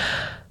and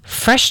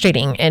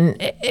frustrating, and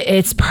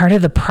it's part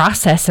of the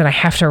process. And I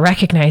have to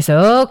recognize,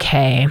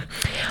 okay,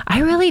 I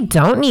really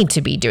don't need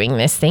to be doing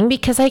this thing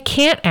because I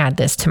can't add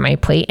this to my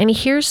plate. And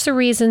here's the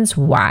reasons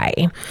why.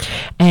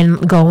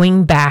 And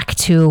going back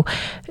to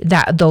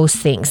those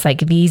things, like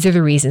these are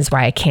the reasons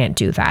why I can't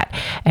do that.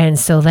 And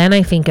so then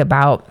I think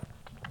about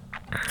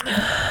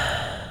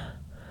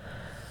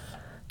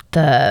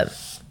the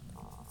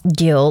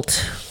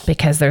guilt,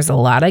 because there's a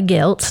lot of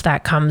guilt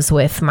that comes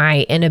with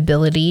my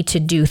inability to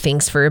do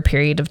things for a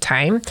period of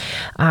time.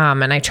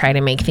 And I try to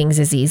make things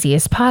as easy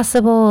as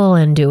possible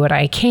and do what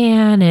I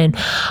can and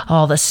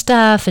all the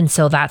stuff. And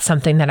so that's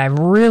something that I've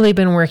really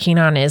been working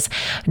on, is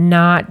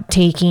not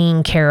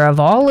taking care of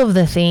all of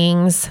the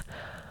things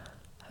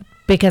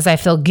because I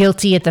feel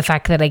guilty at the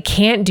fact that I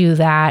can't do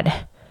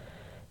that.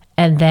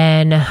 And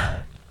then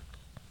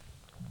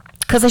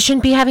because I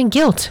shouldn't be having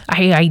guilt.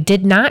 I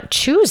did not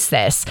choose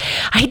this.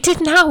 I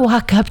did not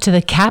walk up to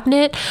the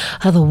cabinet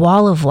of the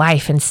wall of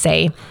life and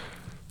say,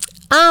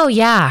 oh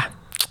yeah,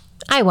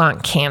 I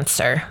want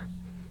cancer.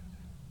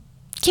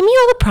 Give me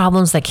all the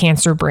problems that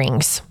cancer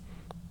brings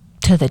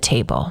to the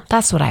table.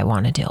 That's what I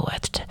want to deal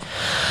with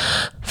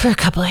for a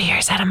couple of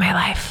years out of my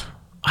life.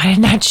 I did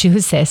not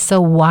choose this.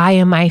 So why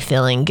am I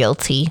feeling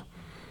guilty?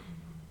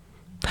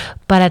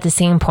 But at the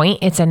same point,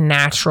 it's a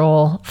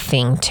natural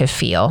thing to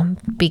feel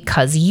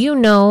because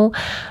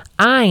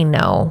I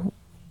know,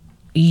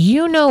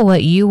 you know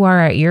what you are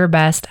at your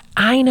best.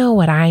 I know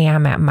what I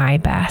am at my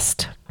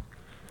best.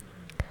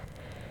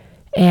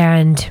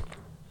 And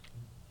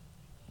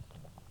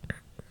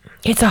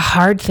it's a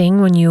hard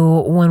thing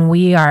when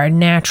we are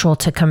natural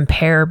to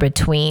compare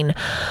between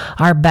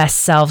our best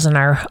selves and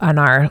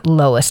our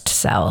lowest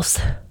selves.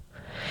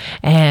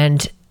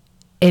 And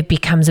it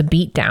becomes a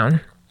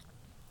beatdown.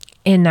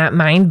 In that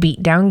mind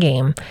beatdown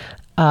game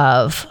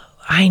of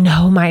I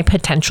know my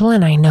potential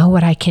and I know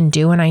what I can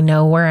do and I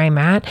know where I'm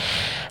at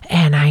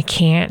and I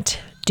can't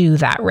do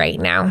that right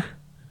now.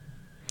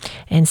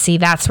 And see,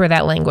 that's where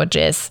that language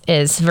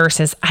is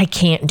versus I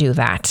can't do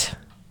that.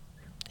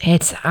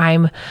 It's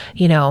I'm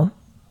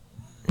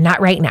not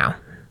right now.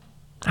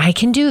 I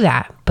can do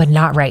that, but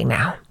not right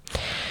now.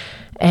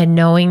 And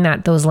knowing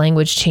that those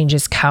language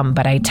changes come.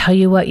 But I tell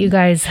you what, you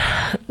guys,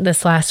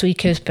 this last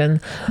week has been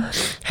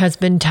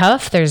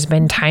tough. There's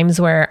been times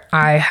where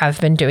I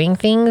have been doing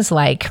things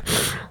like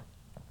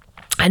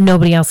and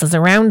nobody else is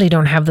around. I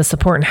don't have the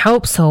support and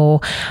help.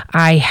 So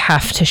I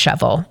have to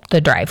shovel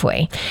the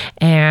driveway.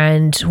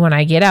 And when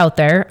I get out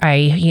there,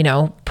 I,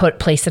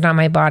 place it on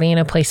my body in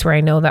a place where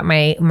I know that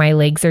my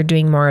legs are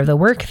doing more of the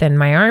work than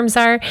my arms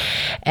are.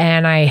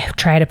 And I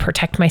try to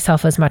protect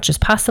myself as much as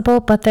possible.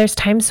 But there's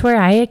times where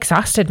I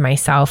exhausted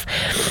myself.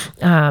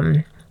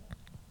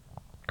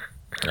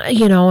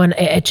 and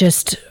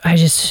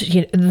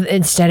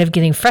instead of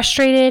getting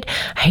frustrated,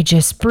 I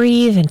just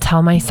breathe and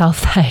tell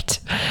myself that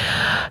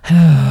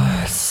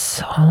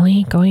it's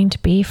only going to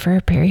be for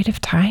a period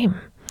of time.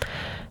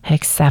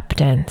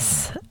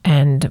 Acceptance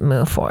and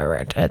move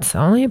forward. It's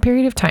only a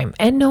period of time.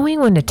 And knowing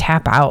when to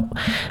tap out.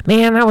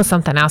 Man, that was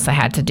something else I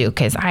had to do,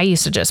 because I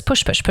used to just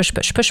push, go.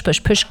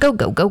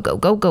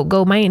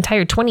 My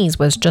entire 20s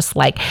was just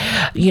like,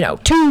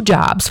 2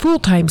 jobs,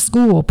 full-time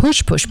school,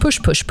 push,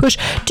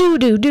 do,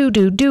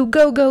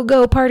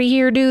 go, party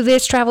here, do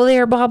this, travel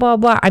there, blah, blah,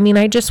 blah. I mean,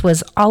 I just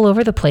was all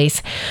over the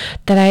place,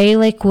 that I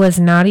was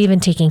not even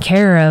taking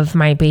care of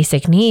my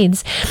basic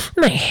needs.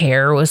 My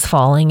hair was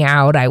falling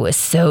out. I was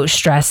so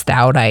stressed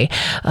out. I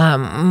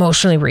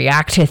emotionally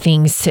react to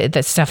things, to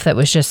the stuff that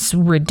was just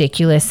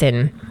ridiculous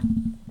and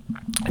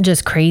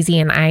just crazy.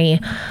 And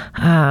I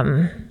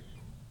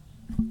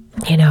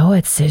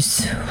it's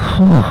just,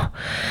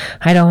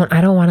 I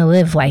don't want to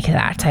live like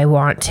that. I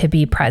want to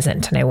be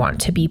present, and I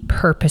want to be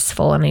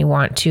purposeful, and I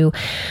want to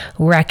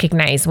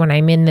recognize when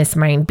I'm in this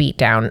mind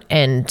beatdown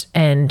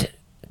and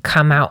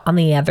come out on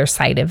the other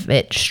side of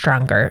it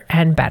stronger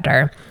and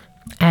better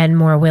and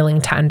more willing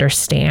to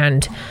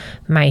understand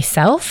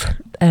myself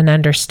and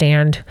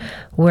understand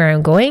where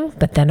I'm going,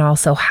 but then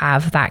also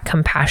have that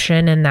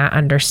compassion and that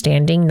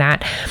understanding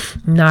that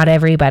not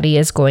everybody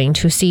is going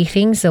to see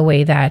things the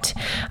way that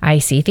I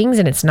see things,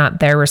 and it's not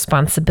their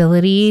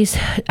responsibilities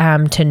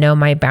to know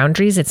my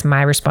boundaries. It's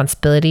my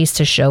responsibilities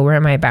to show where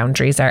my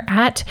boundaries are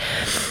at,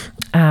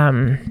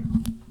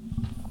 and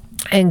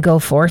go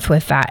forth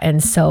with that.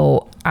 And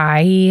so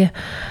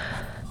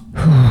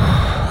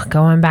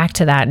going back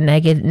to that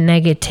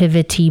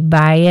negativity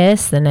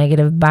bias, the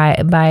negative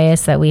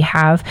bias that we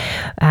have,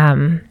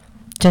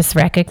 just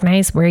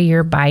recognize where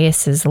your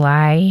biases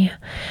lie,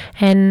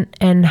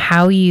 and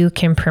how you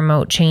can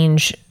promote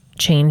change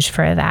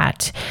for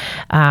that,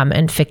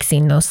 and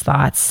fixing those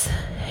thoughts.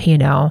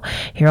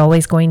 You're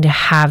always going to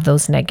have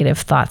those negative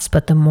thoughts,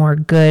 but the more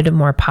good,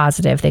 more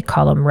positive, they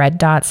call them red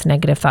dots.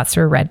 Negative thoughts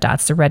are red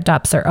dots. The red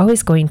dots are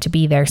always going to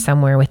be there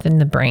somewhere within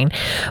the brain,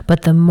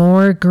 but the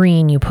more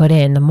green you put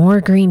in, the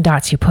more green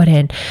dots you put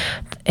in,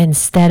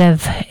 instead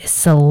of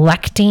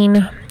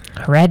selecting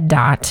red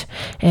dot,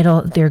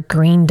 their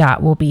green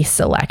dot will be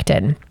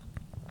selected.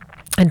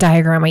 A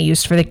diagram I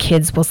used for the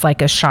kids was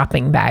like a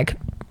shopping bag.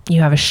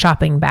 You have a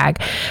shopping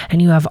bag,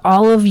 and you have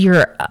all of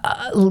your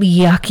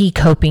yucky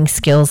coping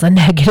skills and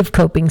negative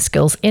coping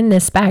skills in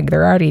this bag.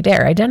 They're already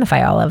there.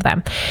 Identify all of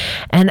them.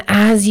 And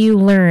as you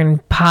learn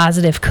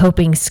positive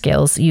coping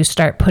skills, you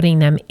start putting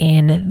them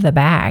in the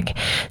bag.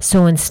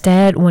 So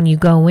instead, when you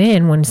go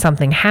in, when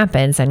something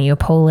happens and you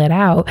pull it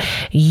out,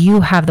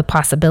 you have the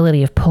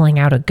possibility of pulling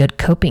out a good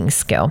coping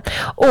skill.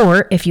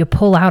 Or if you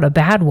pull out a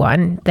bad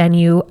one, then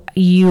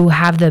you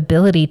have the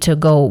ability to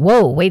go,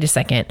 whoa, wait a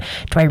second.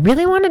 Do I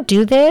really want to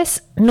do this?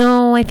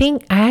 No, I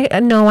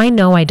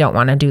know I don't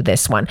want to do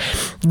this one.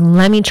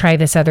 Let me try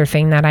this other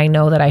thing that I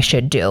know that I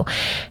should do.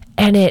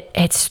 And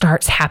it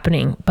starts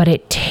happening, but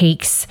it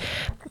takes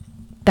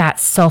that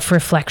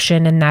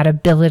self-reflection and that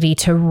ability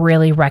to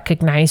really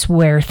recognize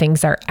where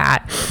things are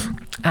at.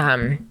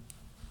 And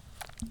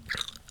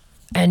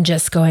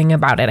just going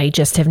about it. I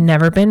just have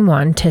never been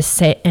one to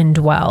sit and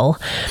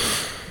dwell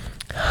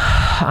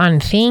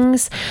on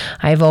things.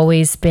 I've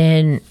always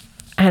been,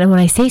 and when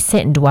I say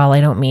sit and dwell,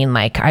 I don't mean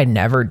like I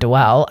never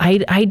dwell.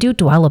 I do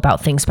dwell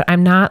about things, but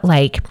I'm not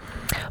like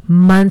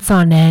months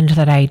on end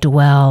that I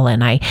dwell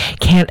and I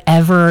can't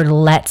ever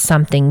let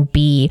something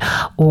be,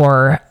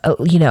 or,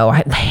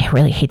 I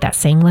really hate that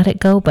saying, let it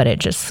go, but it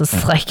just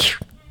is like,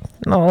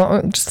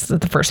 just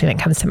the first thing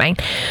that comes to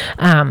mind.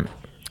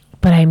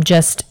 But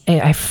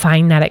I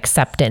find that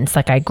acceptance,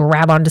 like I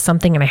grab onto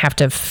something and I have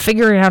to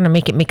figure it out and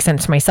make it make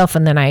sense to myself.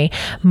 And then I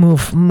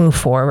move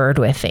forward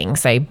with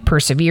things. I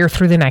persevere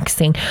through the next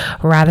thing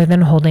rather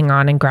than holding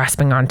on and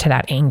grasping onto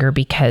that anger,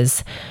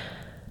 because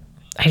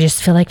I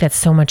just feel like that's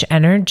so much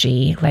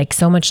energy, like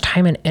so much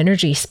time and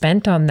energy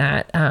spent on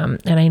that.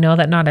 And I know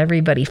that not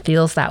everybody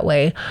feels that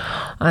way.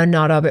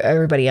 Not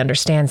everybody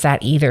understands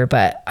that either,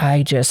 but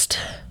I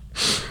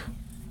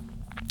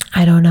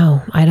don't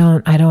know. I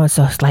don't.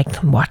 So it's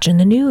like watching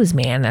the news,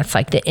 man. That's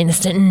like the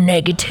instant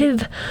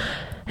negative.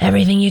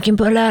 Everything you can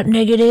put out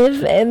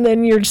negative, and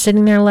then you're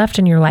sitting there left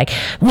and you're like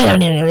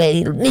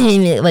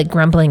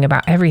grumbling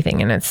about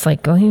everything. And it's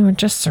like, you were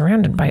just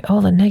surrounded by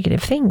all the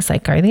negative things.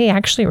 Like, are they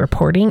actually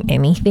reporting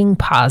anything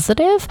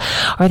positive?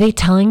 Are they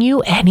telling you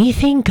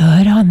anything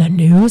good on the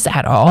news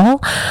at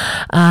all?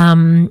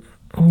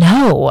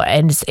 No,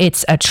 and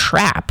it's a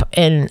trap,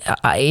 and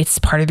it's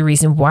part of the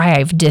reason why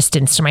I've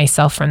distanced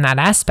myself from that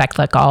aspect.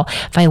 Like,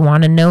 if I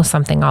want to know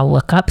something, I'll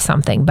look up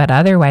something, but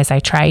otherwise I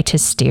try to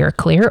steer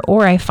clear,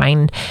 or I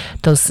find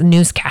those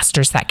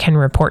newscasters that can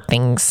report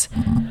things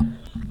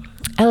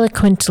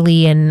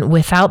eloquently and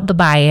without the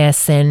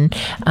bias, and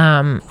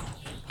in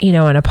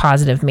a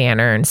positive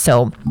manner. And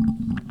so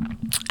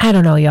I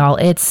don't know, y'all,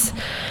 as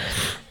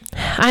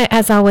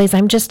always,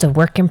 I'm just a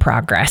work in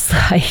progress.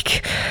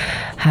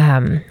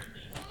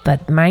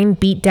 But Mind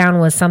Beatdown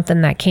was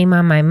something that came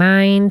on my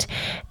mind,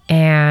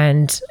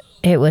 and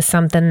it was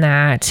something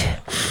that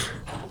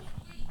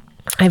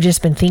I've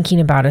just been thinking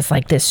about as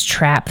like this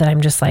trap that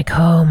I'm just like,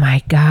 oh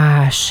my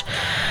gosh,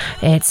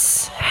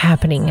 it's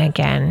happening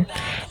again.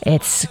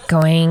 It's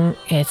going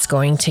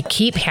to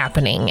keep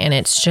happening, and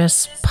it's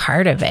just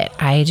part of it.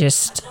 I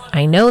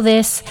know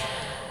this.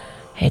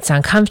 It's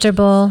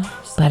uncomfortable,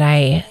 but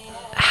I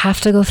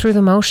have to go through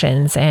the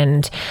motions,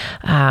 and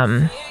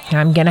I'm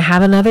going to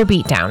have another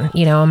beatdown,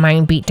 a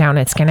Mind Beatdown.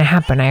 It's going to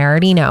happen. I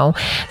already know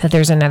that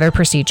there's another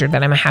procedure that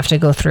I'm going to have to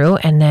go through,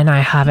 and then I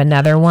have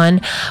another one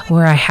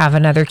where I have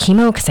another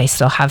chemo because I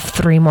still have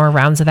 3 more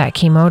rounds of that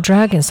chemo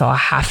drug, and so I'll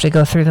have to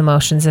go through the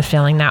motions of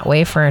feeling that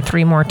way for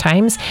 3 more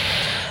times,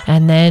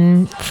 and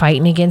then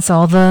fighting against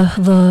all the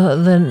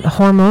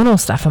hormonal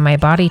stuff in my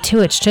body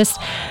too. It's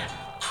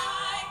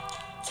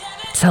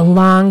a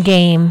long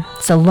game.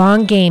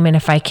 And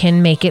if I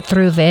can make it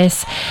through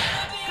this,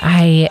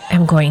 I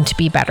am going to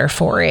be better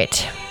for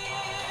it.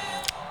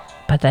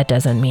 But that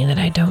doesn't mean that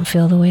I don't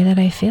feel the way that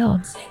I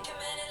feel.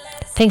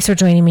 Thanks for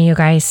joining me, you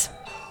guys.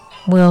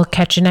 We'll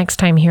catch you next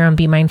time here on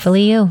Be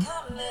Mindfully You.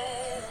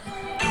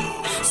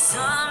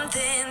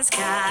 Something's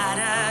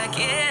gotta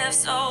give,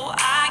 so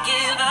I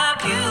give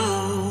up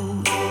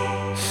you.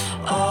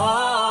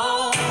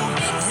 Oh,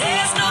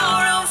 there's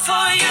no room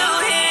for you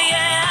here,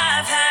 yeah,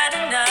 I've had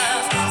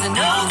enough. The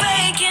no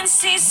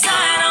vacancy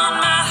sign on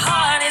my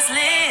heart is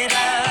lit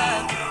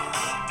up.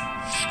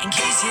 In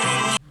case you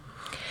didn't.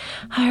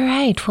 All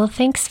right. Well,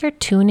 thanks for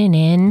tuning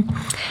in.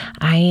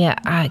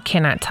 I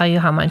cannot tell you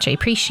how much I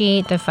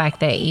appreciate the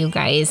fact that you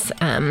guys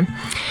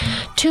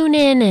tune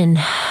in. And,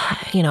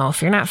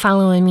 if you're not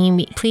following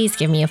me, please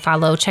give me a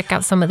follow. Check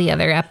out some of the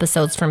other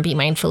episodes from Be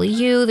Mindfully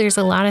You. There's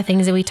a lot of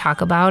things that we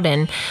talk about,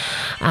 and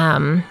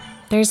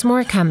there's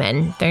more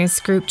coming. There's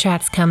group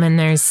chats coming.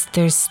 There's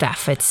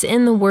stuff. It's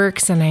in the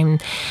works, and I'm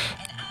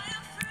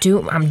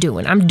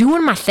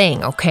doing my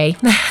thing. Okay.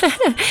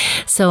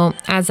 So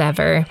as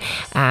ever,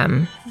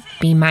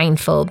 be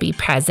mindful, be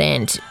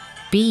present,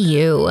 be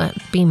you,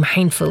 be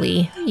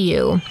mindfully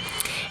you.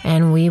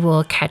 And we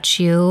will catch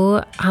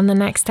you on the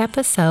next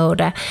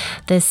episode.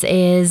 This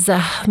is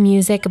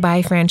music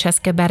by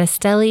Francesca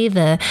Battistelli,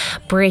 the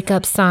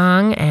breakup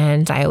song.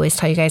 And I always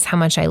tell you guys how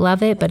much I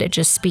love it, but it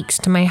just speaks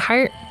to my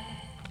heart,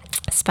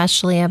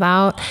 especially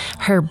about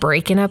her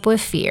breaking up with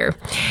fear.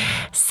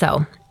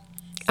 So,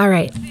 all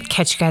right,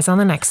 catch you guys on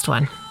the next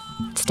one.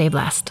 Stay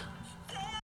blessed.